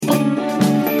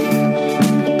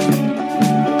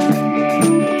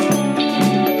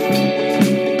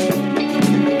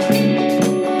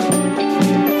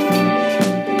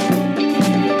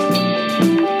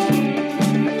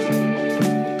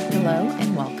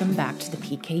welcome back to the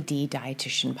PKD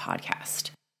Dietitian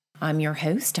Podcast. I'm your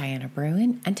host, Diana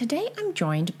Bruin, and today I'm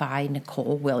joined by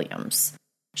Nicole Williams.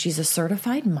 She's a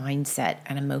certified mindset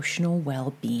and emotional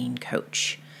well-being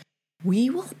coach. We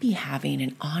will be having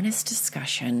an honest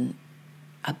discussion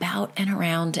about and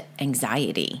around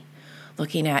anxiety,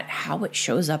 looking at how it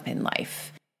shows up in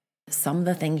life, some of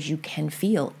the things you can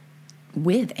feel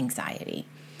with anxiety.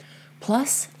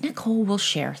 Plus, Nicole will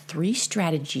share 3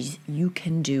 strategies you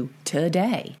can do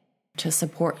today to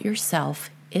support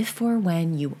yourself if or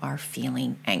when you are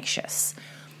feeling anxious.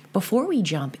 Before we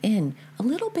jump in, a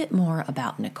little bit more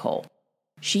about Nicole.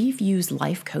 She views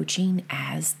life coaching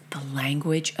as the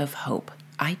language of hope.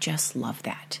 I just love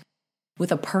that.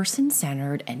 With a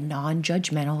person-centered and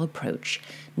non-judgmental approach,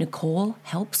 Nicole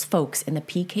helps folks in the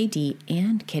PKD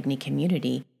and kidney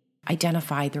community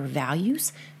identify their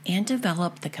values and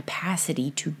develop the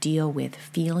capacity to deal with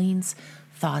feelings,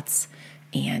 thoughts,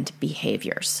 and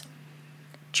behaviors.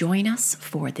 Join us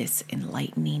for this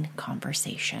enlightening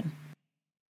conversation.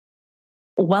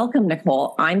 Welcome,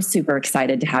 Nicole. I'm super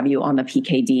excited to have you on the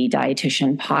PKD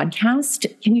Dietitian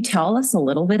Podcast. Can you tell us a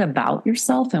little bit about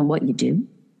yourself and what you do?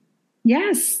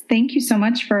 Yes. Thank you so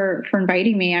much for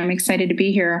inviting me. I'm excited to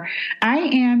be here. I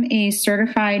am a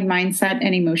certified mindset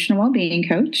and emotional well-being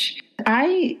coach.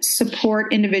 I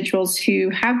support individuals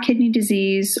who have kidney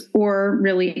disease or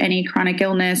really any chronic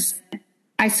illness.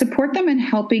 I support them in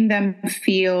helping them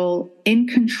feel in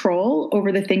control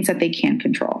over the things that they can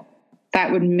control.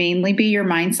 That would mainly be your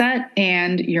mindset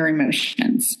and your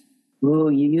emotions.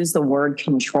 Ooh, you use the word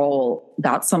control.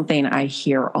 That's something I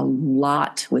hear a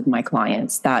lot with my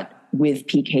clients, that with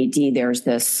PKD, there's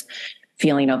this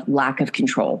feeling of lack of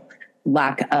control,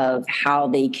 lack of how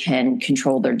they can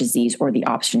control their disease or the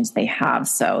options they have.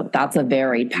 So that's a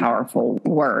very powerful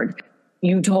word.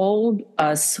 You told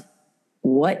us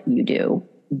what you do,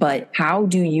 but how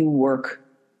do you work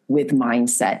with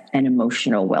mindset and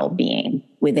emotional well-being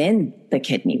within the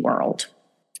kidney world?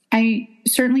 I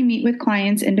certainly meet with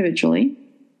clients individually,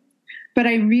 but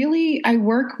I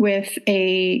work with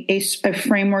a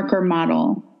framework or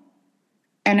model.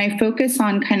 And I focus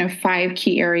on kind of 5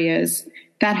 key areas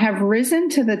that have risen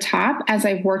to the top as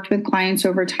I've worked with clients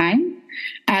over time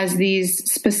as these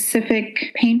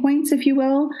specific pain points, if you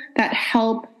will, that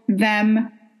help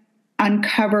them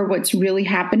uncover what's really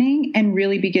happening and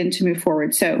really begin to move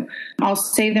forward. So I'll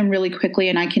say them really quickly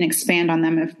and I can expand on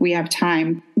them if we have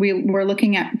time. We're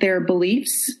looking at their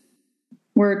beliefs.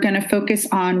 We're going to focus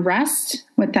on rest,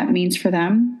 what that means for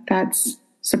them. That's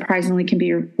surprisingly can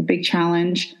be a big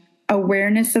challenge.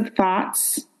 Awareness of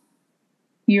thoughts,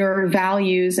 your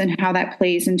values and how that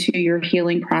plays into your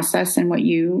healing process and what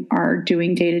you are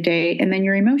doing day to day, and then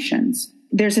your emotions.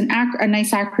 There's a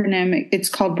nice acronym. It's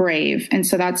called BRAVE. And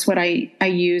so that's what I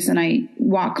use, and I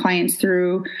walk clients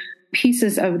through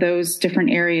pieces of those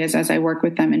different areas as I work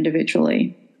with them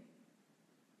individually.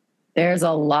 There's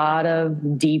a lot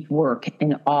of deep work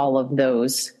in all of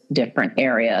those different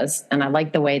areas. And I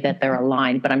like the way that they're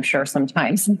aligned, but I'm sure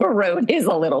sometimes the road is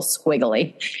a little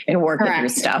squiggly in working through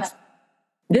stuff.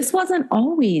 This wasn't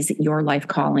always your life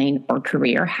calling or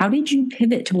career. How did you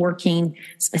pivot to working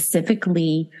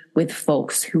specifically with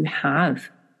folks who have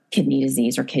kidney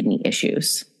disease or kidney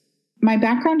issues? My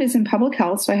background is in public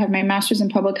health. So I have my master's in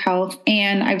public health,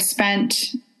 and I've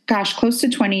spent close to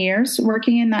 20 years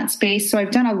working in that space. So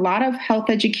I've done a lot of health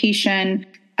education,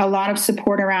 a lot of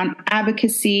support around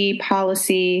advocacy,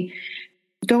 policy.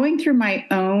 Going through my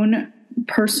own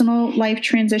personal life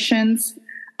transitions,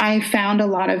 I found a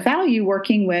lot of value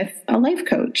working with a life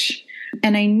coach.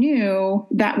 And I knew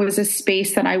that was a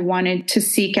space that I wanted to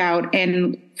seek out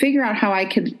and figure out how I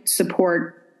could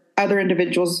support other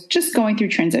individuals just going through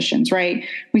transitions, right?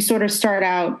 We sort of start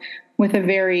out with a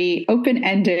very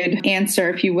open-ended answer,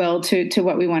 if you will, to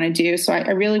what we want to do. So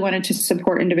I really wanted to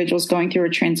support individuals going through a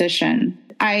transition.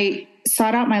 I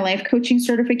sought out my life coaching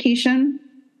certification,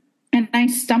 and I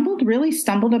stumbled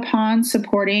upon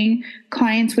supporting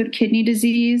clients with kidney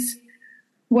disease.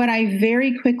 What I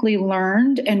very quickly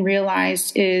learned and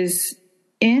realized is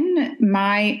in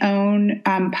my own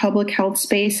public health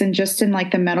space and just in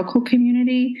like the medical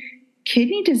community,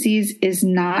 kidney disease is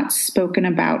not spoken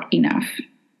about enough.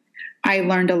 I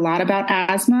learned a lot about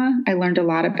asthma. I learned a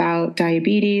lot about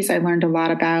diabetes. I learned a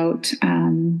lot about,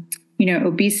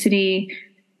 obesity.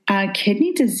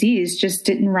 Kidney disease just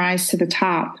didn't rise to the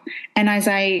top. And as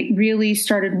I really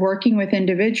started working with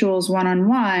individuals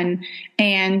one-on-one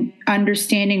and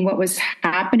understanding what was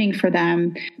happening for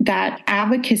them, that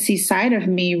advocacy side of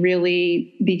me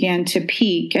really began to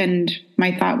peak. And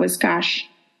my thought was, gosh,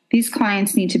 these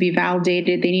clients need to be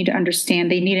validated. They need to understand.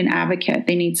 They need an advocate.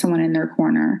 They need someone in their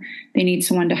corner. They need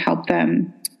someone to help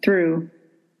them through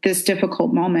this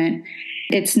difficult moment.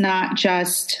 It's not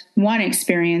just one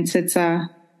experience. It's a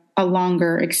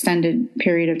longer extended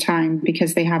period of time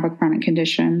because they have a chronic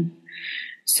condition.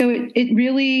 So it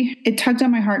really tugged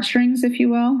on my heartstrings, if you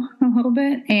will, a little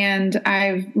bit. And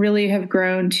I really have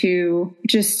grown to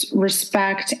just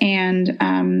respect and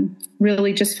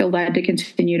really just feel led to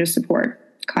continue to support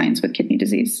clients with kidney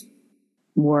disease.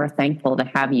 We're thankful to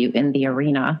have you in the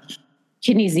arena.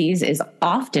 Kidney disease is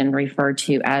often referred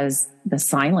to as the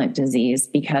silent disease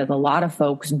because a lot of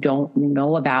folks don't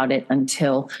know about it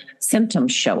until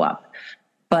symptoms show up.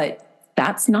 But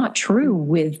that's not true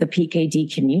with the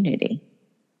PKD community.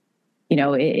 You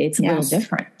know, it's a little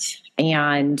different.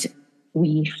 And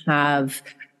we have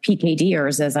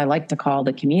PKDers, as I like to call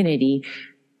the community,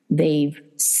 they've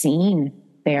seen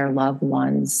their loved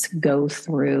ones go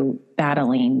through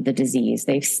battling the disease.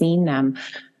 They've seen them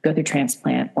go through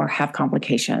transplant or have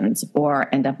complications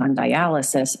or end up on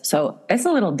dialysis. So it's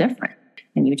a little different.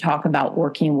 And you talk about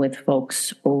working with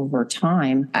folks over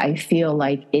time. I feel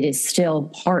like it is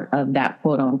still part of that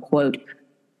quote unquote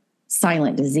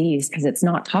silent disease because it's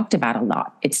not talked about a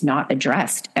lot. It's not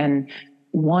addressed. And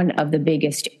one of the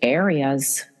biggest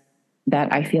areas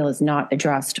that I feel is not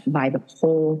addressed by the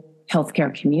whole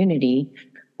healthcare community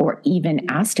or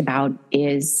even asked about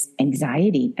is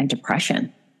anxiety and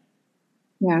depression.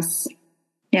 Yes.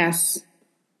 Yes.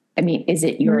 I mean, is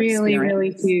it your really,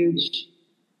 experience? really huge?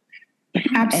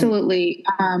 Absolutely.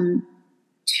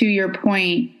 To your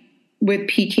point with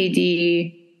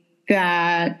PKD,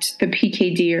 that the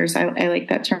PKDers, I like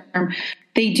that term,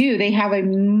 they have a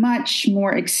much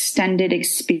more extended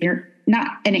experience, not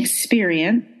an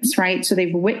experience, right? So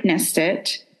they've witnessed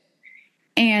it.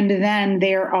 And then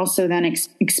they're also then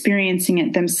experiencing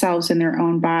it themselves in their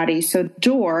own body. So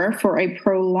door for a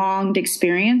prolonged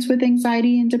experience with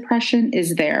anxiety and depression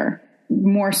is there,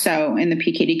 more so in the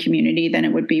PKD community than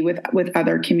it would be with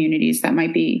other communities that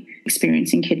might be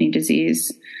experiencing kidney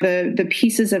disease. The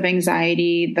pieces of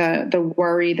anxiety, the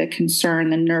worry, the concern,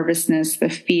 the nervousness, the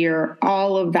fear,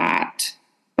 all of that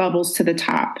bubbles to the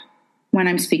top when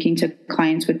I'm speaking to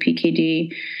clients with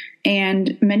PKD.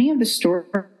 And many of the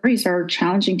stories are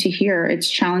challenging to hear. It's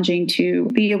challenging to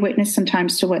be a witness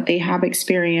sometimes to what they have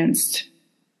experienced.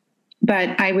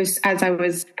 But as I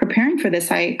was preparing for this,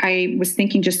 I was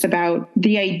thinking just about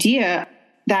the idea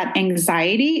that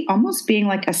anxiety almost being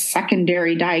like a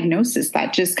secondary diagnosis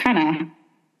that just kind of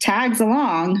tags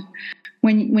along.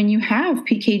 When you have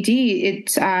PKD,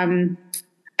 it's,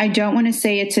 I don't want to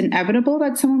say it's inevitable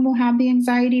that someone will have the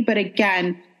anxiety, but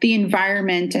again, the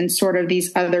environment and sort of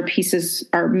these other pieces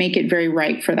make it very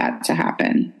ripe for that to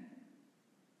happen.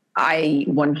 I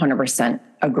 100%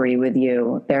 agree with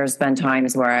you. There's been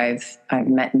times where I've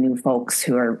met new folks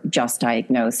who are just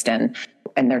diagnosed and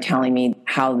they're telling me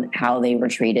how they were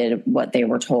treated, what they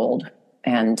were told,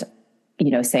 and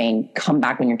saying, come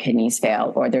back when your kidneys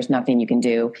fail, or there's nothing you can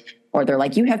do, or they're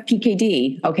like, you have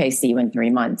PKD. Okay, see you in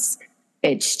 3 months.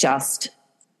 It's just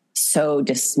so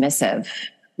dismissive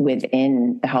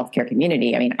within the healthcare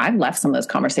community. I mean, I've left some of those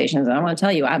conversations and I want to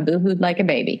tell you, I boohooed like a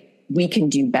baby. We can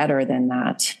do better than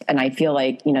that. And I feel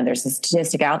like, there's a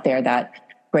statistic out there that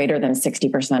greater than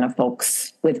 60% of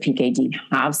folks with PKD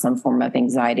have some form of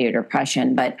anxiety or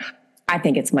depression, but I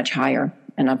think it's much higher.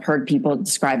 And I've heard people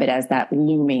describe it as that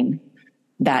looming,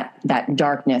 that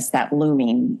darkness, that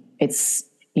looming. It's,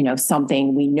 we know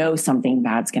something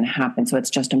bad's going to happen. So it's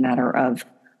just a matter of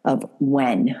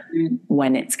when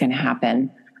it's going to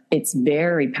happen. It's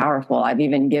very powerful. I've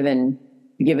even given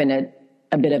it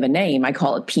a bit of a name. I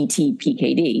call it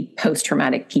PTPKD,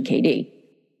 post-traumatic PKD.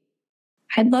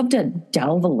 I'd love to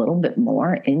delve a little bit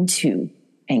more into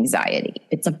anxiety.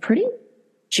 It's a pretty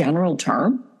general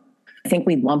term. I think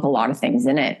we lump a lot of things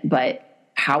in it, but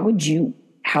how would you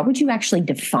actually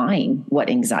define what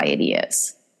anxiety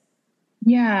is?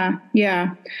 Yeah.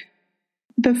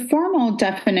 The formal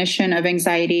definition of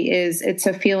anxiety is it's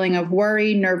a feeling of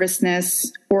worry,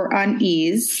 nervousness, or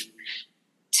unease,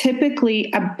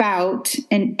 typically about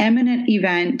an imminent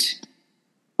event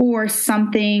or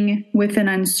something with an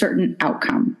uncertain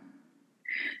outcome.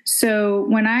 So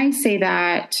when I say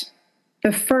that,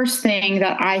 the first thing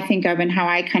that I think of and how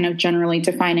I kind of generally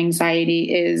define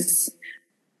anxiety is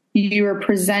you are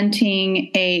presenting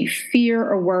a fear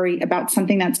or worry about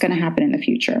something that's going to happen in the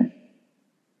future.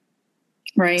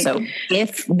 Right. So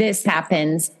if this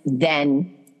happens,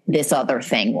 then this other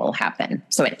thing will happen.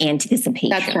 So an anticipation.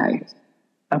 That's right.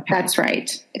 Okay. That's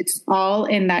right. It's all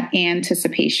in that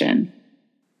anticipation.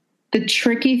 The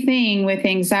tricky thing with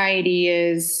anxiety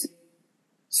is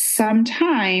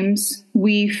sometimes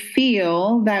we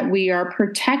feel that we are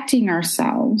protecting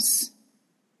ourselves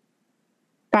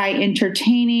by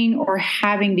entertaining or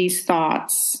having these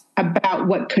thoughts about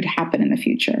what could happen in the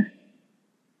future,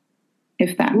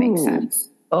 if that makes sense.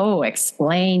 Oh,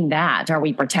 explain that. Are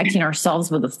we protecting ourselves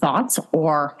with the thoughts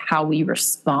or how we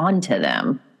respond to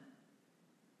them?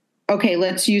 Okay,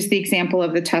 let's use the example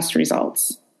of the test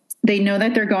results. They know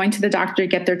that they're going to the doctor to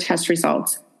get their test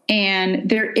results. And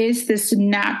there is this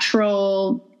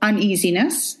natural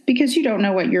uneasiness because you don't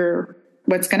know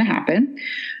what's going to happen.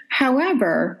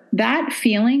 However, that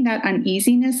feeling, that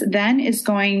uneasiness then is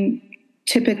going,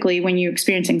 typically when you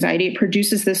experience anxiety, it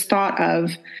produces this thought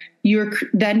of you're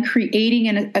then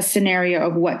creating a scenario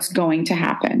of what's going to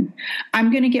happen. I'm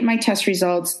going to get my test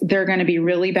results. They're going to be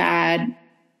really bad.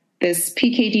 This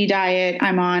PKD diet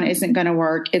I'm on isn't going to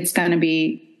work. It's going to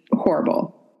be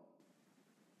horrible.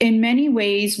 In many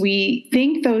ways, we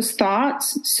think those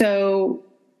thoughts so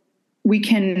we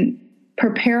can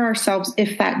prepare ourselves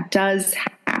if that does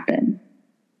happen.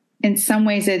 In some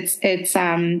ways, it's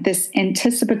this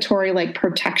anticipatory like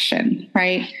protection,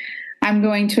 right? I'm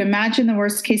going to imagine the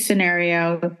worst case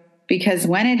scenario because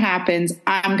when it happens,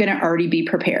 I'm going to already be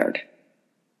prepared.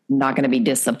 I'm not going to be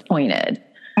disappointed.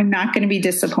 I'm not going to be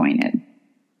disappointed.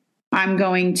 I'm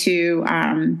going to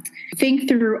think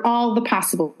through all the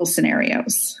possible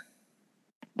scenarios.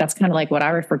 That's kind of like what I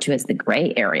refer to as the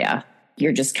gray area.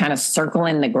 You're just kind of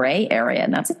circling the gray area,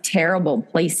 and that's a terrible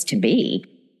place to be.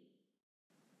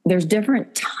 There's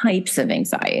different types of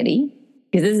anxiety,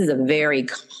 because this is a very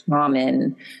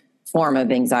common form of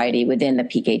anxiety within the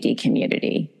PKD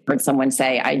community. I heard someone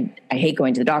say, I hate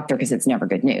going to the doctor because it's never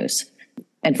good news.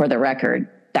 And for the record,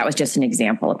 that was just an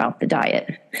example about the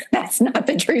diet. That's not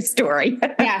the true story.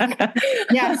 Yeah.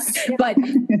 Yes. But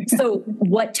so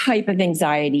what type of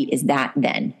anxiety is that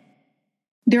then?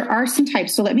 There are some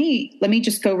types. So let me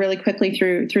just go really quickly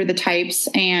through the types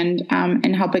and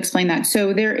help explain that.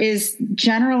 So there is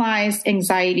generalized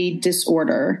anxiety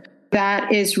disorder.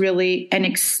 That is really an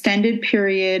extended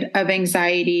period of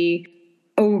anxiety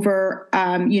over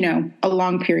a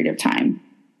long period of time.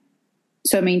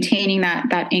 So maintaining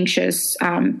that anxious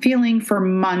feeling for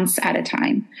months at a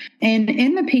time. And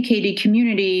in the PKD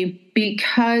community,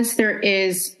 because there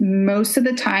is most of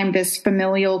the time this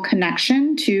familial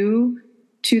connection to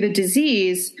the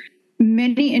disease,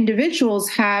 many individuals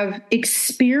have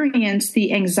experienced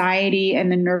the anxiety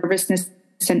and the nervousness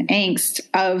and angst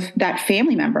of that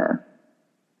family member.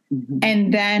 Mm-hmm.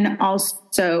 And then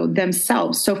also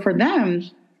themselves. So for them,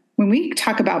 when we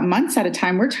talk about months at a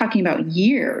time, we're talking about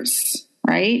years.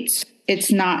 Right?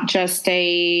 It's not just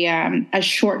a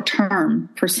short term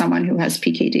for someone who has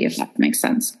PKD, if that makes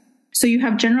sense. So you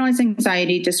have generalized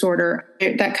anxiety disorder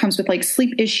that comes with like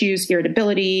sleep issues,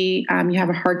 irritability. You have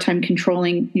a hard time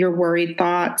controlling your worried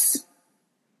thoughts.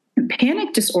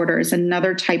 Panic disorder is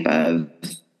another type of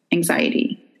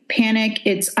anxiety. Panic,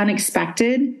 it's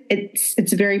unexpected.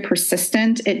 It's very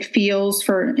persistent. It feels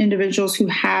for individuals who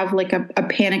have like a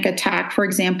panic attack, for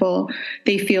example,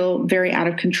 they feel very out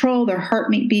of control. Their heart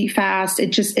may beat fast.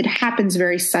 It happens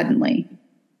very suddenly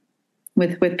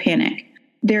with panic.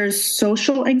 There's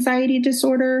social anxiety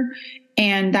disorder,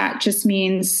 and that just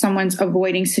means someone's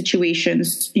avoiding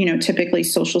situations, typically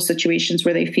social situations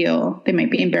where they feel they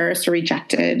might be embarrassed or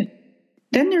rejected.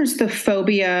 Then there's the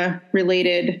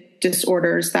phobia-related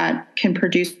disorders that can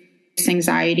produce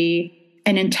anxiety,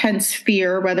 an intense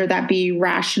fear, whether that be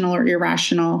rational or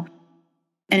irrational,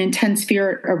 an intense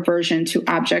fear or aversion to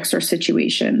objects or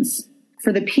situations.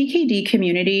 For the PKD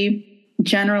community,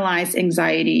 generalized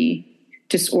anxiety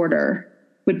disorder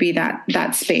would be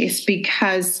that space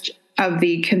because of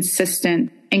the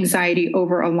consistent anxiety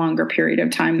over a longer period of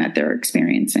time that they're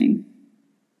experiencing.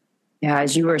 Yeah,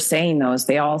 as you were saying those,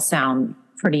 they all sound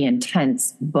pretty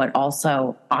intense, but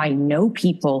also I know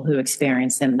people who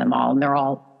experience them all, and they're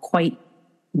all quite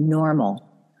normal.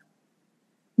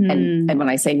 And when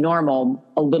I say normal,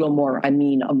 a little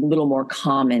more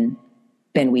common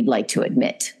than we'd like to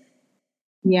admit.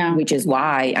 Yeah. Which is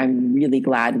why I'm really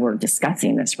glad we're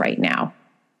discussing this right now.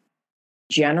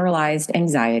 Generalized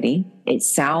anxiety, it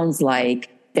sounds like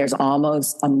there's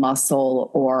almost a muscle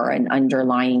or an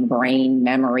underlying brain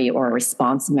memory or a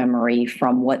response memory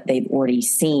from what they've already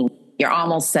seen. You're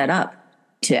almost set up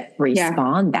to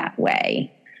respond that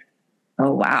way.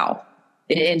 Oh, wow.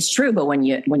 It's true. But when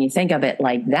you think of it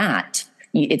like that,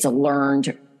 it's a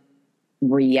learned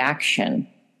reaction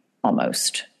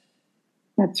almost.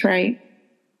 That's right.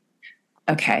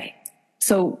 Okay.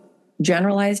 So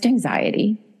generalized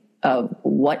anxiety of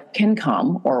what can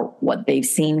come or what they've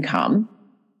seen come.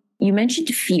 You mentioned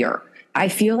fear. I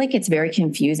feel like it's very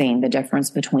confusing, the difference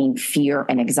between fear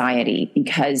and anxiety,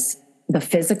 because the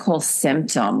physical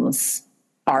symptoms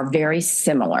are very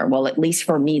similar. Well, at least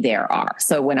for me, there are.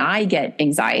 So when I get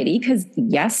anxiety, because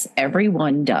yes,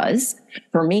 everyone does,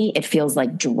 for me, it feels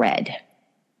like dread.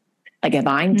 Like if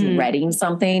I'm dreading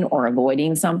something or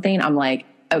avoiding something, I'm like,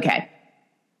 okay,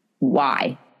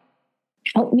 why?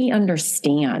 Help me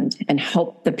understand and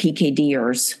help the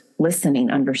PKDers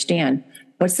listening understand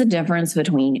what's the difference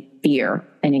between fear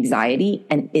and anxiety,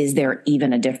 and is there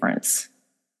even a difference?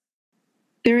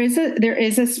 There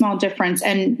is a small difference,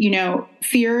 and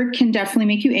fear can definitely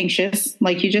make you anxious,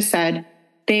 like you just said.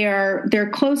 They're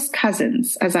close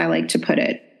cousins, as I like to put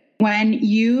it. When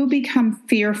you become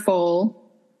fearful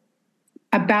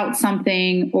about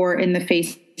something or in the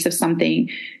face of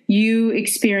something, you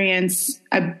experience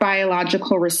a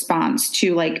biological response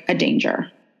to like a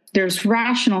danger. There's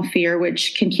rational fear,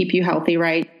 which can keep you healthy,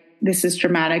 right? This is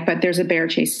dramatic, but there's a bear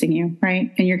chasing you,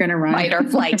 right? And you're going to run. Fight or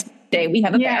flight. Day we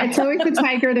have a bear. Yeah, it's always the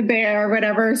tiger, the bear,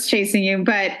 whatever is chasing you.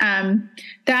 But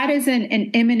that is an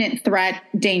imminent threat,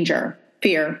 danger,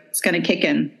 fear. It's going to kick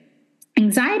in.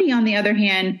 Anxiety, on the other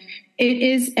hand, it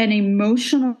is an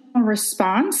emotional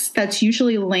response that's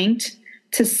usually linked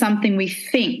to something we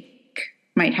think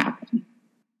might happen.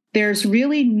 There's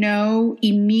really no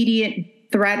immediate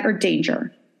threat or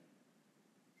danger.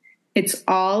 It's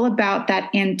all about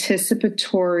that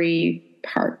anticipatory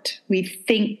part. We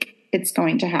think it's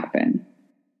going to happen.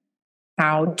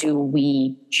 How do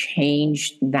we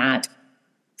change that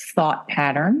thought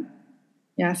pattern?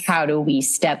 Yes. How do we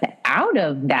step out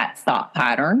of that thought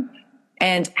pattern?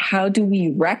 And how do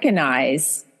we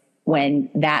recognize when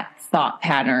that thought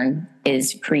pattern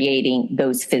is creating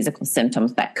those physical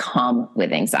symptoms that come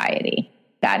with anxiety?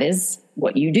 That is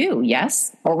what you do,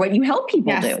 yes? Or what you help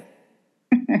people do.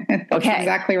 Okay.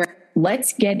 Exactly right.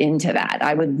 Let's get into that.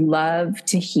 I would love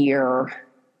to hear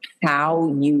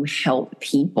how you help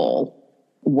people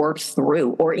work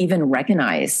through or even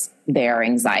recognize their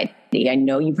anxiety. I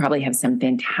know you probably have some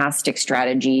fantastic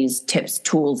strategies, tips,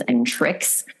 tools, and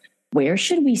tricks. Where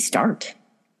should we start?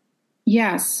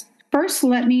 Yes. First,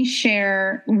 let me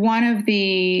share one of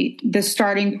the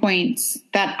starting points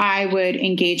that I would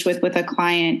engage with a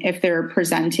client if they're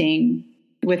presenting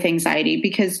with anxiety,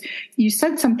 because you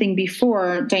said something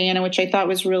before, Diana, which I thought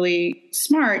was really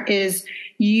smart, is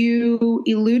you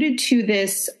alluded to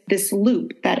this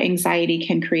loop that anxiety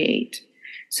can create.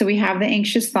 So we have the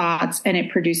anxious thoughts and it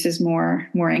produces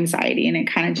more anxiety, and it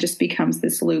kind of just becomes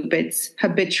this loop. It's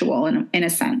habitual in a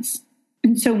sense.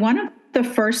 And so one of the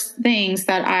first things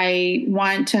that I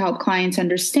want to help clients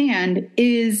understand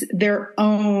is their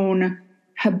own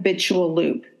habitual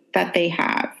loop that they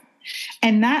have.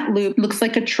 And that loop looks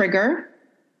like a trigger.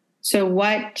 So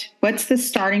what's the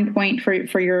starting point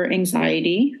for your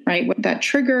anxiety, right? What that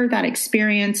trigger, that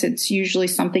experience, it's usually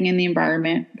something in the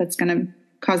environment that's going to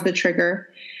cause the trigger.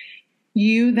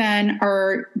 You then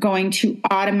are going to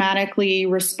automatically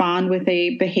respond with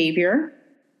a behavior,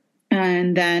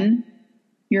 and then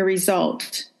your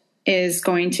result is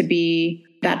going to be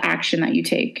that action that you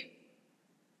take.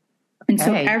 And so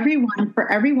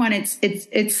for everyone,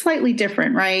 it's slightly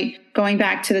different, right? Going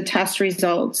back to the test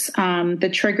results, the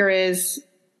trigger is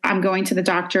I'm going to the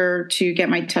doctor to get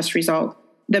my test result.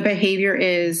 The behavior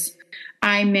is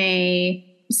I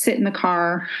may sit in the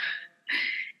car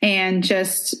and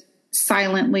just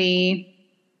silently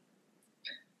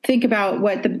think about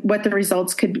what the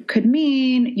results could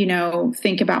mean,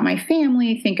 think about my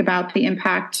family, think about the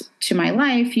impact to my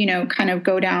life, kind of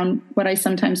go down what I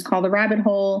sometimes call the rabbit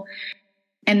hole.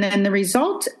 And then the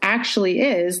result actually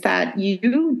is that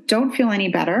you don't feel any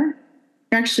better.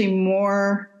 You're actually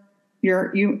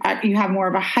you have more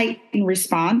of a heightened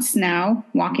response now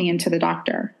walking into the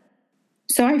doctor.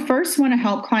 So I first want to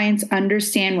help clients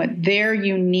understand what their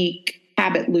unique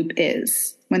habit loop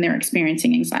is when they're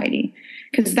experiencing anxiety,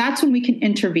 because that's when we can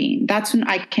intervene. That's when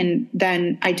I can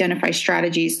then identify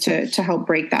strategies to help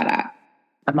break that up.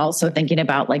 I'm also thinking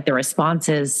about like the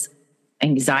responses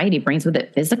anxiety brings with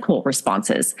it, physical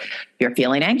responses. You're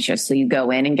feeling anxious, so you go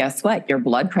in and guess what? Your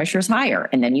blood pressure's higher,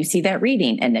 and then you see that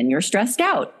reading, and then you're stressed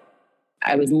out.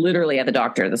 I was literally at the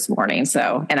doctor this morning,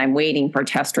 and I'm waiting for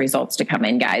test results to come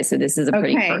in, guys. So this is a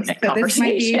pretty pertinent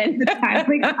conversation. This might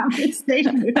be the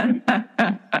conversation.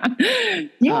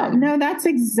 Yeah, no, that's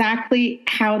exactly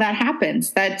how that happens.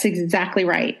 That's exactly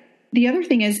right. The other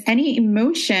thing is any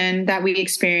emotion that we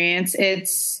experience,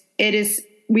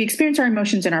 we experience our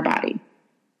emotions in our body.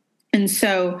 And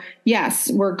so, yes,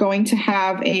 we're going to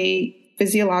have a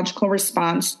physiological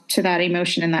response to that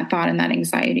emotion and that thought and that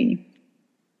anxiety.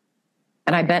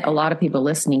 And I bet a lot of people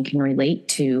listening can relate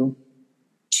to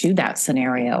to that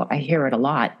scenario. I hear it a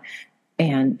lot.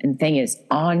 And the thing is,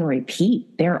 on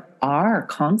repeat, there are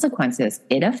consequences.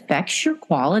 It affects your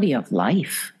quality of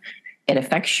life. It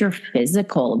affects your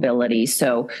physical ability.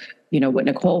 So, what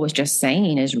Nicole was just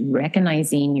saying is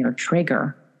recognizing your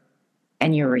trigger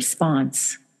and your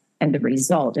response and the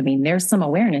result. I mean, there's some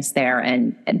awareness there,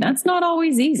 and that's not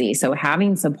always easy. So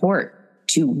having support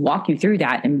to walk you through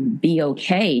that and be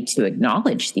okay to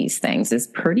acknowledge these things is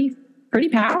pretty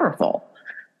powerful.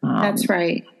 That's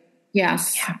right.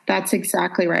 Yes, yeah. That's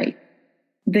exactly right.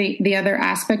 The other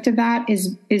aspect of that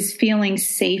is feeling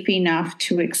safe enough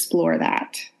to explore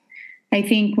that. I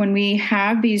think when we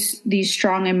have these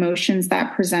strong emotions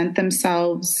that present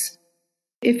themselves,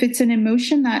 if it's an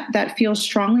emotion that feels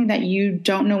strongly that you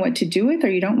don't know what to do with,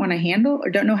 or you don't want to handle, or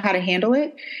don't know how to handle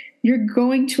it, you're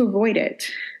going to avoid it.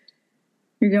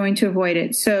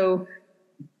 So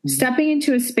stepping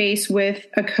into a space with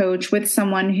a coach, with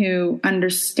someone who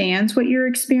understands what you're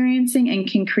experiencing and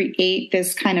can create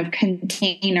this kind of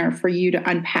container for you to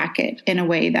unpack it in a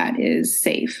way that is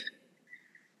safe,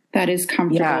 that is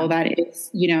comfortable, that is,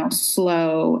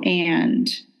 slow and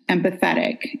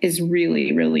empathetic is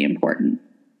really, really important.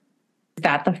 Is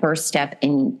that the first step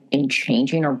in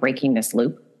changing or breaking this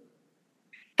loop?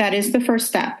 That is the first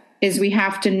step. Is we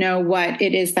have to know what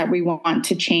it is that we want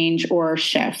to change or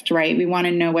shift, right? We want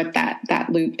to know what that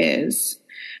loop is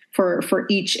for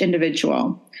each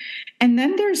individual. And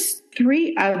then there's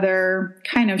 3 other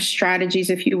kind of strategies,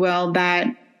 if you will, that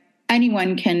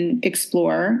anyone can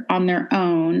explore on their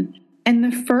own. And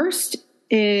the first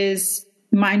is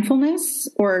mindfulness,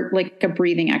 or like a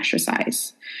breathing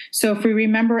exercise. So if we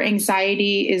remember,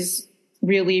 anxiety is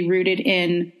really rooted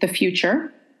in the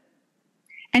future,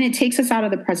 and it takes us out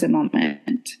of the present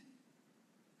moment.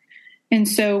 And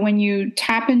so when you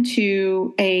tap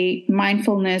into a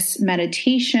mindfulness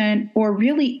meditation, or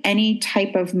really any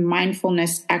type of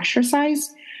mindfulness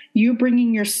exercise, you're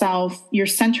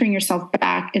centering yourself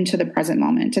back into the present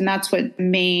moment. And that's what the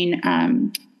main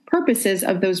purpose is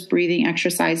of those breathing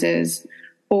exercises,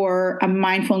 or a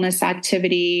mindfulness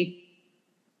activity,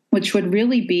 which would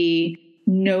really be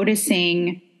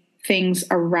noticing things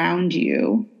around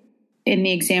you. In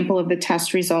the example of the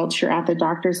test results, you're at the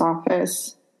doctor's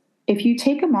office. If you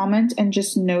take a moment and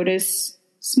just notice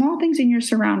small things in your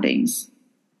surroundings,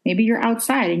 maybe you're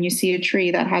outside and you see a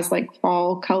tree that has like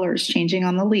fall colors changing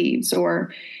on the leaves,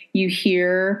 or you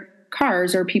hear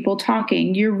cars or people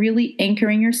talking, you're really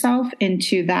anchoring yourself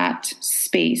into that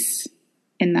space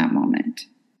in that moment.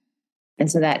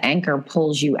 And so that anchor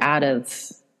pulls you out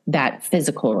of that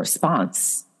physical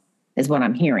response, is what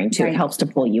I'm hearing too. Right. It helps to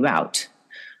pull you out.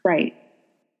 Right.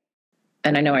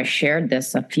 And I know I shared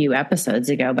this a few episodes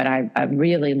ago, but I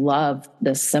really love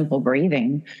the simple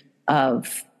breathing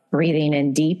of breathing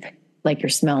in deep, like you're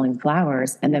smelling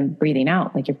flowers, and then breathing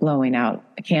out like you're blowing out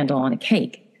a candle on a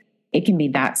cake. It can be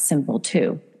that simple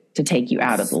too, to take you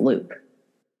out of the loop.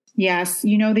 Yes.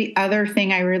 The other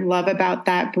thing I really love about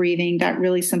that breathing, that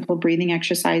really simple breathing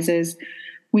exercise, is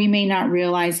we may not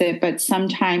realize it, but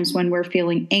sometimes when we're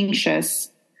feeling anxious,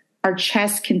 our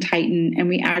chest can tighten and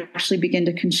we actually begin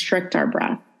to constrict our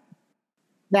breath.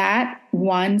 That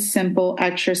one simple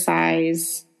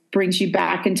exercise brings you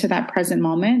back into that present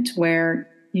moment where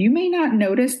you may not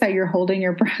notice that you're holding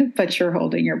your breath, but you're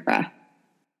holding your breath.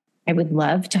 I would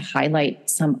love to highlight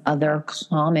some other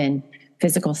common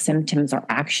physical symptoms or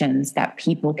actions that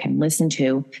people can listen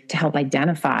to help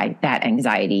identify that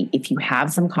anxiety. If you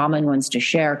have some common ones to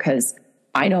share, because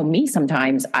I know me,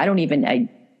 sometimes I don't even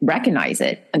recognize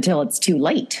it until it's too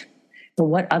late. So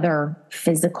what other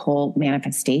physical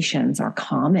manifestations are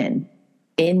common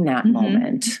in that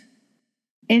moment?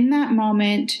 In that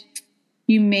moment,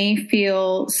 you may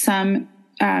feel some,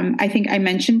 I think I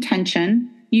mentioned tension.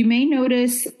 You may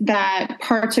notice that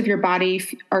parts of your body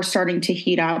are starting to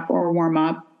heat up or warm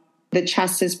up. The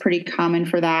chest is pretty common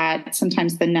for that.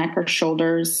 Sometimes the neck or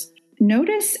shoulders.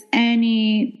 Notice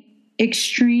any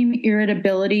extreme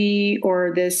irritability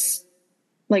or this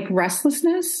like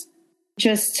restlessness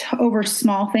just over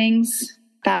small things.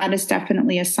 That is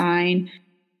definitely a sign.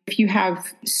 If you have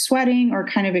sweating or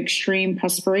kind of extreme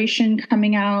perspiration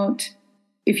coming out,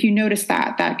 if you notice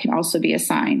that, that can also be a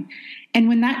sign. And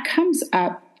when that comes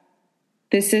up,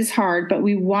 this is hard, but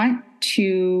we want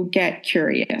to get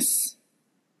curious.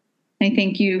 I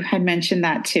think you had mentioned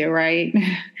that too, right?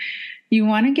 You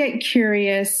want to get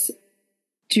curious.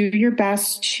 Do your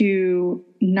best to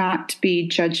not be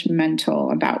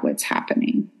judgmental about what's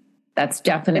happening. That's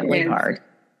definitely hard.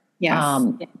 Yes.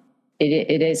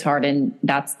 It is hard. And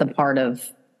that's the part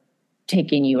of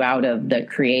taking you out of the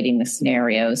creating the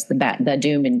scenarios, the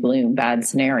doom and gloom, bad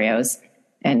scenarios,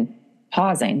 and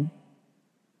pausing,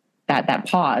 that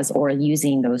pause, or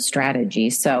using those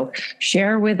strategies. So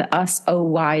share with us, oh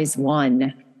wise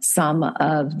one, some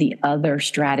of the other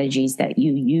strategies that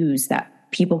you use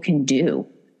that people can do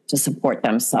to support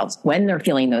themselves when they're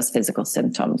feeling those physical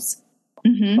symptoms.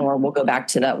 Or we'll go back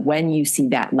to when you see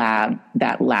that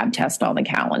lab test on the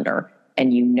calendar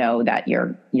and you know that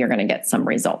you're going to get some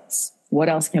results. What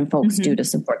else can folks do to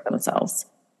support themselves?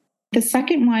 The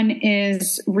second one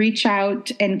is reach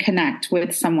out and connect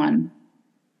with someone.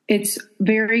 It's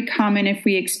very common if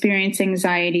we experience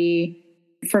anxiety.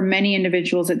 For many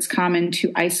individuals, it's common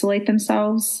to isolate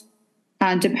themselves,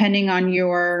 depending on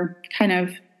your kind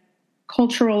of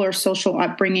cultural or social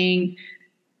upbringing.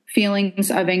 Feelings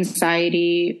of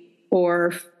anxiety,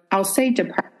 or I'll say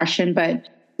depression, but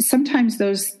sometimes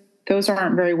those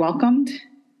aren't very welcomed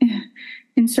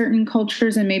in certain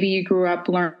cultures. And maybe you grew up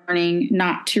learning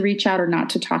not to reach out or not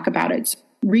to talk about it. So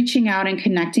reaching out and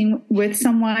connecting with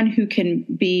someone who can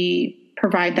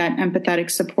provide that empathetic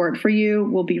support for you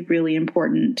will be really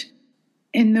important.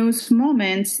 In those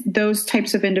moments, those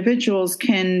types of individuals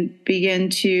can begin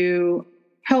to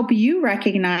help you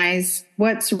recognize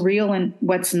what's real and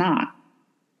what's not,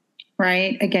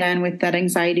 right? Again, with that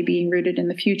anxiety being rooted in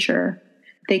the future,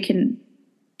 they can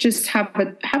just have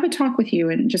a talk with you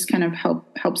and just kind of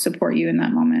help support you in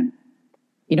that moment.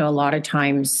 You know, a lot of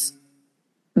times,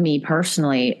 me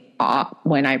personally,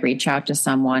 when I reach out to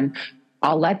someone,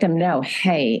 I'll let them know,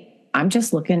 hey, I'm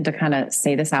just looking to kind of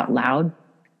say this out loud.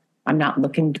 I'm not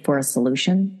looking for a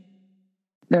solution.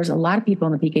 There's a lot of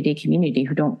people in the PKD community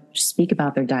who don't speak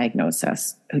about their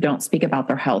diagnosis, who don't speak about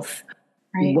their health.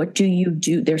 Right. What do you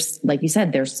do? There's, like you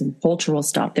said, there's some cultural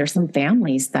stuff. There's some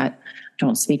families that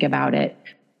don't speak about it.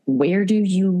 Where do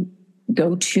you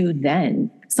go to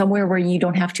then? Somewhere where you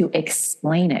don't have to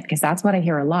explain it, because that's what I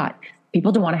hear a lot.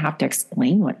 People don't want to have to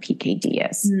explain what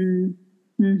PKD is.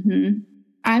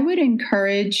 I would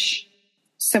encourage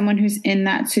someone who's in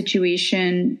that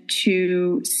situation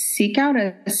to seek out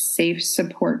a safe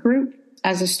support group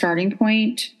as a starting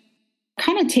point.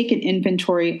 Kind of take an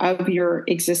inventory of your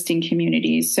existing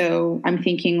communities. So I'm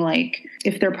thinking like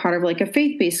if they're part of like a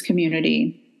faith-based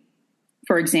community,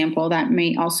 for example, that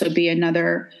may also be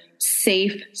another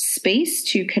safe space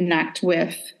to connect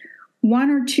with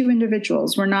one or two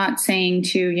individuals. We're not saying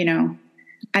to,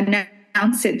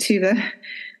 announce it to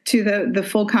the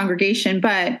full congregation,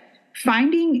 but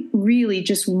finding really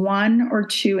just one or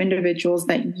two individuals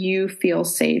that you feel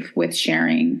safe with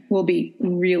sharing will be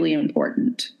really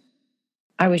important.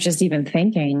 I was just even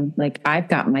thinking, like, I've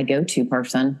got my go-to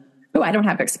person who I don't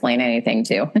have to explain anything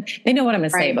to. They know what I'm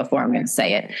going to say before I'm going to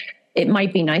say it. It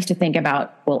might be nice to think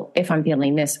about, well, if I'm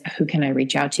feeling this, who can I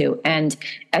reach out to? And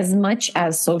as much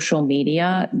as social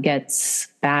media gets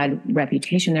bad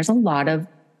reputation, there's a lot of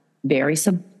very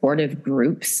supportive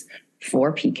groups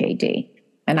for PKD.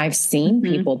 And I've seen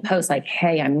people post like,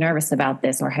 hey, I'm nervous about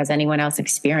this, or has anyone else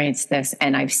experienced this?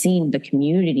 And I've seen the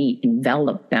community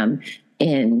envelop them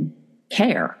in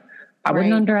care. I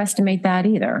wouldn't underestimate that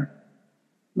either.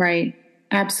 Right.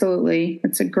 Absolutely.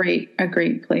 It's a great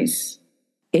place.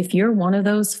 If you're one of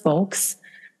those folks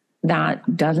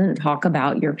that doesn't talk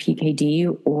about your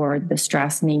PKD or the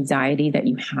stress and anxiety that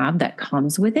you have that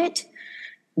comes with it,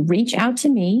 reach out to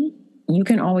me. You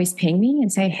can always ping me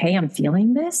and say, hey, I'm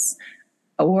feeling this.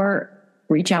 Or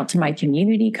reach out to my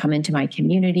community, come into my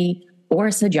community, or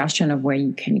a suggestion of where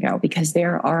you can go, because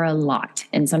there are a lot.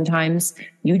 And sometimes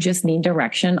you just need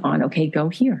direction on, okay, go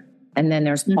here. And then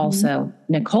there's also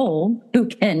Nicole, who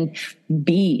can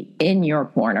be in your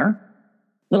corner.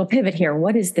 Little pivot here.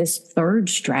 What is this third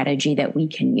strategy that we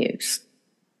can use?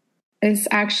 This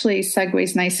actually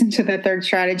segues nice into the third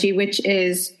strategy, which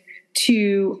is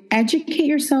to educate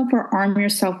yourself or arm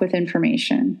yourself with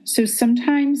information. So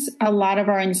sometimes a lot of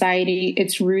our anxiety,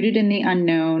 it's rooted in the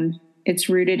unknown. It's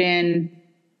rooted in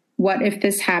what if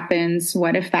this happens?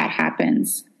 What if that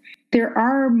happens? There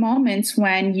are moments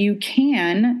when you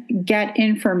can get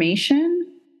information.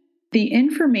 The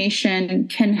information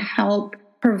can help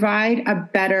provide a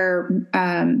better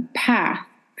path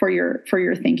for your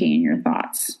thinking and your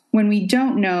thoughts. When we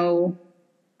don't know,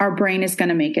 our brain is going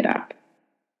to make it up.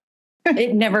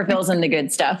 It never fills in the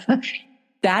good stuff.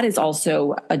 That is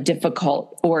also a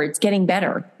difficult, or it's getting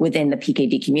better within the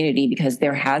PKD community, because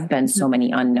there has been so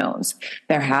many unknowns.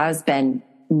 There has been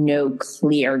no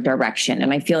clear direction.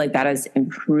 And I feel like that is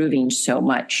improving so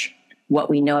much what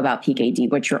we know about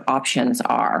PKD, what your options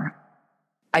are.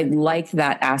 I like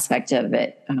that aspect of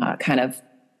it, kind of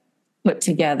put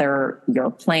together your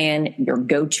plan, your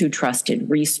go-to trusted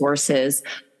resources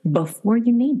before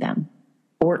you need them,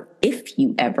 or if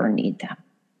you ever need them.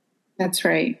 That's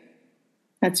right.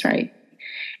 That's right.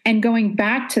 And going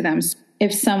back to them,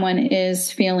 if someone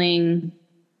is feeling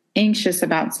anxious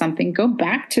about something, go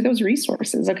back to those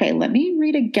resources. Okay, let me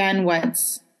read again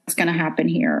what's going to happen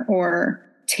here, or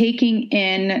taking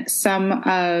in some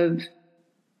of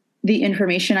the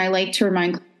information. I like to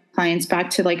remind clients back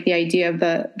to like the idea of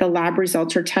the lab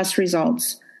results or test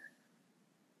results,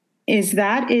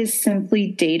 is simply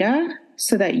data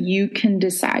so that you can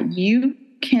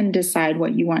decide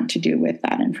what you want to do with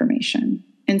that information.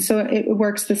 And so it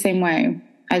works the same way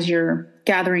as you're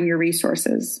gathering your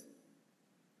resources.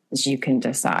 As you can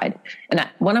decide. And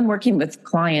when I'm working with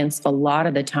clients, a lot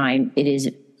of the time it is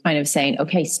kind of saying,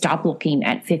 okay, stop looking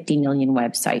at 50 million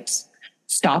websites.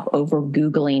 Stop over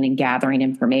Googling and gathering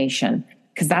information,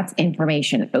 because that's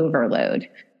information overload.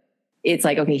 It's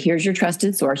like, okay, here's your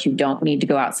trusted source. You don't need to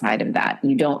go outside of that.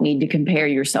 You don't need to compare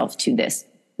yourself to this.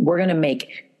 We're going to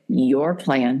make your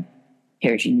plan.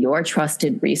 Here's your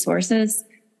trusted resources.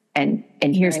 And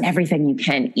here's everything you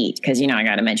can eat. Because, I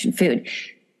got to mention food.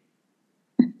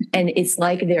 And it's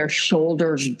like their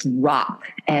shoulders drop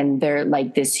and they're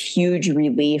like this huge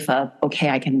relief of, okay,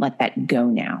 I can let that go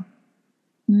now.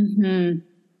 Mm-hmm.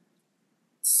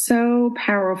 So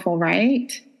powerful,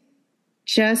 right?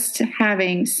 Just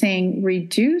saying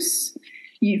reduce,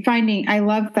 I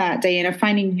love that, Diana,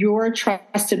 finding your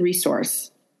trusted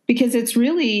resource, because it's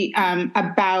really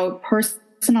about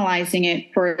personalizing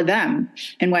it for them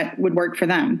and what would work for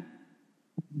them.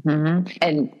 Mm-hmm.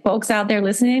 And folks out there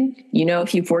listening,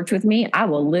 if you've worked with me, I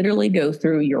will literally go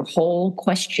through your whole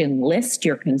question list,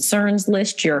 your concerns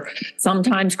list, your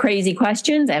sometimes crazy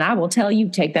questions, and I will tell you,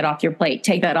 take that off your plate,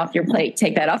 take that off your plate,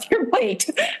 take that off your plate.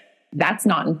 That's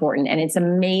not important. And it's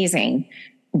amazing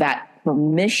that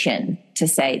permission to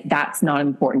say that's not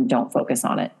important, don't focus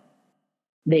on it.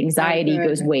 The anxiety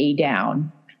goes way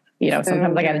down.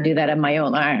 Sometimes I got to do that in my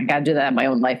own. I got to do that in my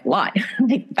own life a lot.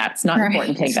 Like, that's not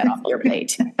important. Take that off your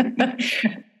plate.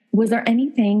 Was there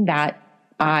anything that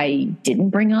I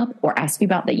didn't bring up or ask you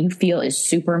about that you feel is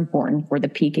super important for the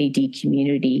PKD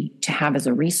community to have as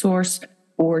a resource,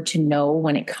 or to know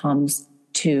when it comes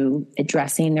to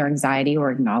addressing their anxiety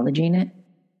or acknowledging it?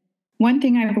 One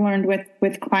thing I've learned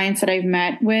with clients that I've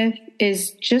met with is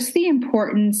just the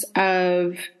importance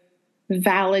of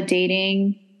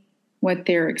validating what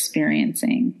they're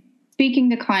experiencing.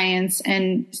 Speaking to clients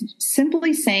and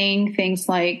simply saying things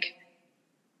like,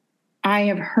 I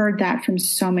have heard that from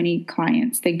so many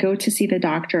clients. They go to see the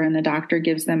doctor and the doctor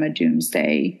gives them a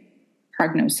doomsday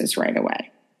prognosis right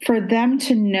away. For them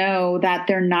to know that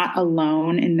they're not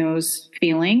alone in those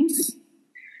feelings,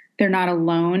 they're not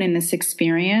alone in this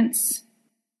experience,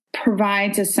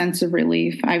 provides a sense of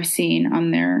relief I've seen on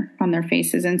their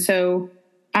faces. And so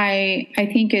I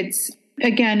think it's,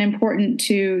 again, important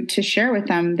to share with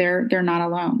them they're not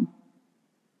alone.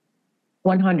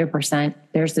 100%.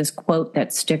 There's this quote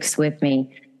that sticks with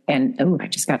me, and I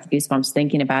just got the goosebumps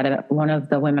thinking about it. One of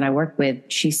the women I work with,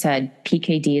 she said,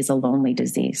 PKD is a lonely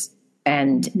disease,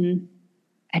 and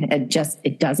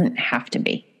it doesn't have to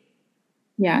be.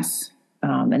 Yes.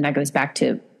 And that goes back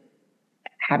to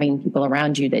having people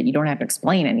around you that you don't have to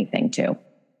explain anything to.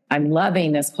 I'm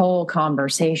loving this whole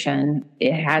conversation.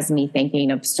 It has me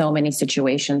thinking of so many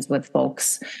situations with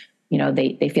folks.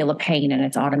 They feel a pain and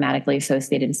it's automatically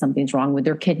associated with something's wrong with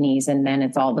their kidneys. And then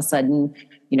it's all of a sudden,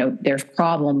 there's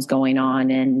problems going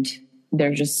on. And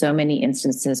there's just so many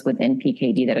instances within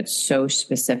PKD that it's so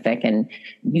specific, and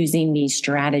using these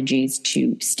strategies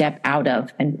to step out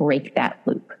of and break that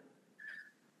loop.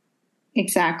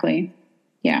 Exactly.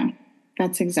 Yeah,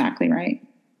 that's exactly right.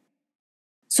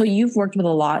 So you've worked with a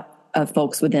lot of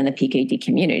folks within the PKD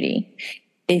community.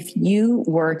 If you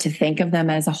were to think of them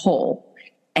as a whole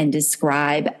and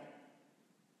describe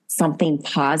something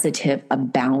positive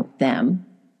about them,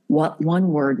 what one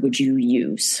word would you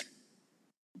use?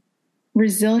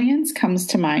 Resilience comes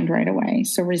to mind right away.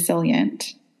 So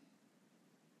resilient.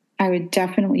 I would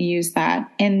definitely use that.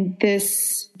 And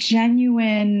this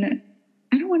genuine,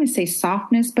 I don't want to say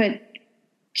softness, but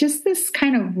just this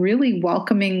kind of really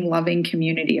welcoming, loving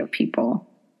community of people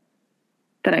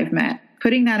that I've met.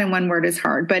 Putting that in one word is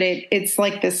hard, but it's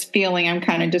like this feeling I'm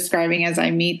kind of describing as I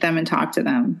meet them and talk to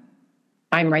them.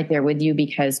 I'm right there with you,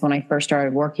 because when I first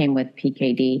started working with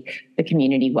PKD, the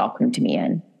community welcomed me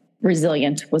in.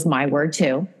 Resilient was my word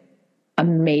too.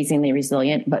 Amazingly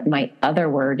resilient. But my other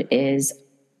word is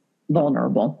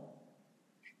vulnerable,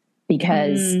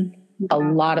 because a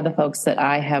lot of the folks that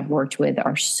I have worked with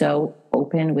are so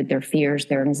open with their fears,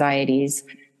 their anxieties,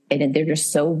 and they're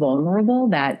just so vulnerable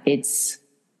that it's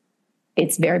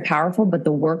very powerful. But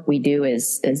the work we do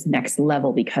is next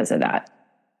level because of that.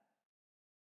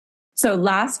 So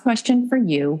last question for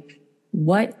you.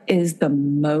 What is the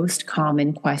most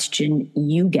common question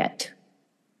you get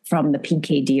from the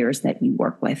PKDers that you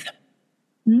work with?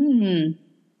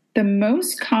 The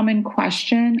most common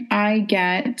question I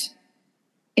get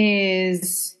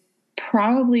is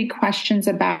probably questions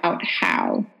about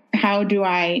how. How do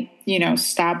I,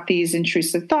 stop these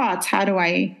intrusive thoughts? How do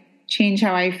I change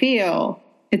how I feel?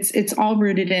 It's all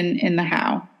rooted in the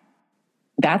how.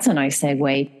 That's a nice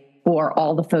segue for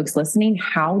all the folks listening.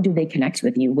 How do they connect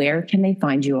with you? Where can they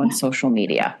find you on social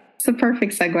media? It's a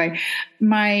perfect segue.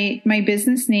 My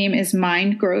business name is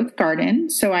Mind Growth Garden.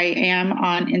 So I am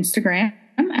on Instagram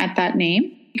at that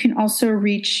name. You can also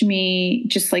reach me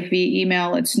just like via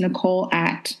email. It's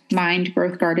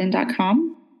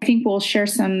Nicole@mindgrowthgarden.com. I think we'll share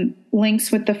some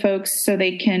links with the folks so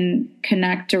they can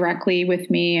connect directly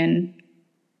with me and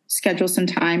schedule some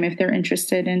time if they're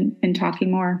interested in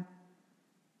talking more.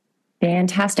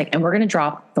 Fantastic. And we're going to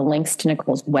drop the links to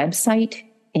Nicole's website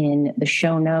in the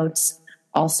show notes.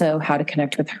 Also, how to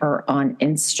connect with her on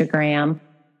Instagram.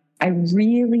 I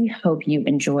really hope you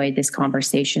enjoyed this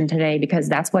conversation today, because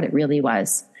that's what it really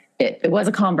was. It was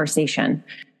a conversation.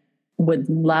 Would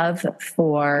love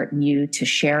for you to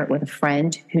share it with a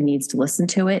friend who needs to listen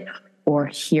to it or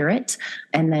hear it.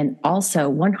 And then also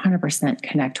 100%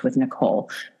 connect with Nicole.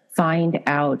 Find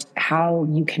out how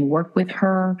you can work with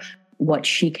her, what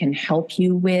she can help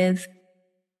you with.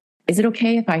 Is it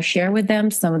okay if I share with them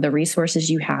some of the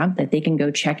resources you have that they can go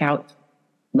check out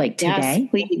like today? Yes,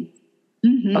 please.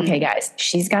 Mm-hmm. Okay, guys,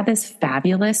 she's got this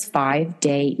fabulous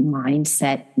 5-day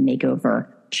mindset makeover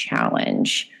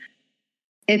challenge.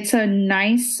 It's a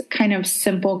nice kind of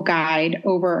simple guide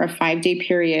over a 5-day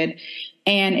period.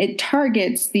 And it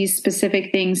targets these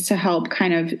specific things to help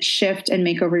kind of shift and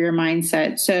make over your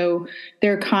mindset. So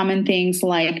there are common things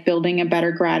like building a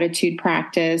better gratitude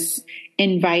practice,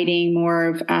 inviting more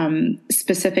of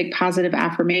specific positive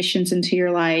affirmations into your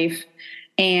life,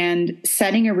 and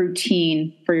setting a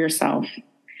routine for yourself.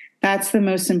 That's the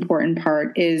most important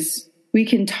part. Is we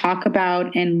can talk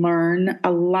about and learn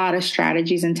a lot of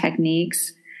strategies and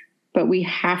techniques, but we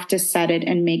have to set it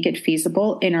and make it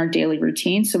feasible in our daily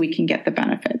routine so we can get the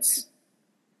benefits.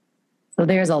 So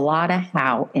there's a lot of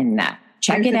how in that.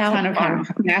 Check it out.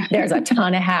 There's a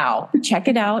ton of how. Check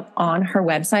it out on her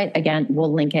website. Again,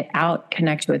 we'll link it out.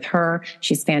 Connect with her.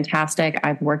 She's fantastic.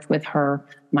 I've worked with her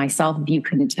myself, if you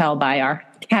couldn't tell by our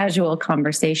casual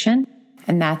conversation.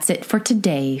 And that's it for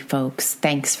today, folks.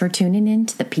 Thanks for tuning in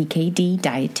to the PKD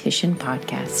Dietitian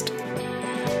Podcast.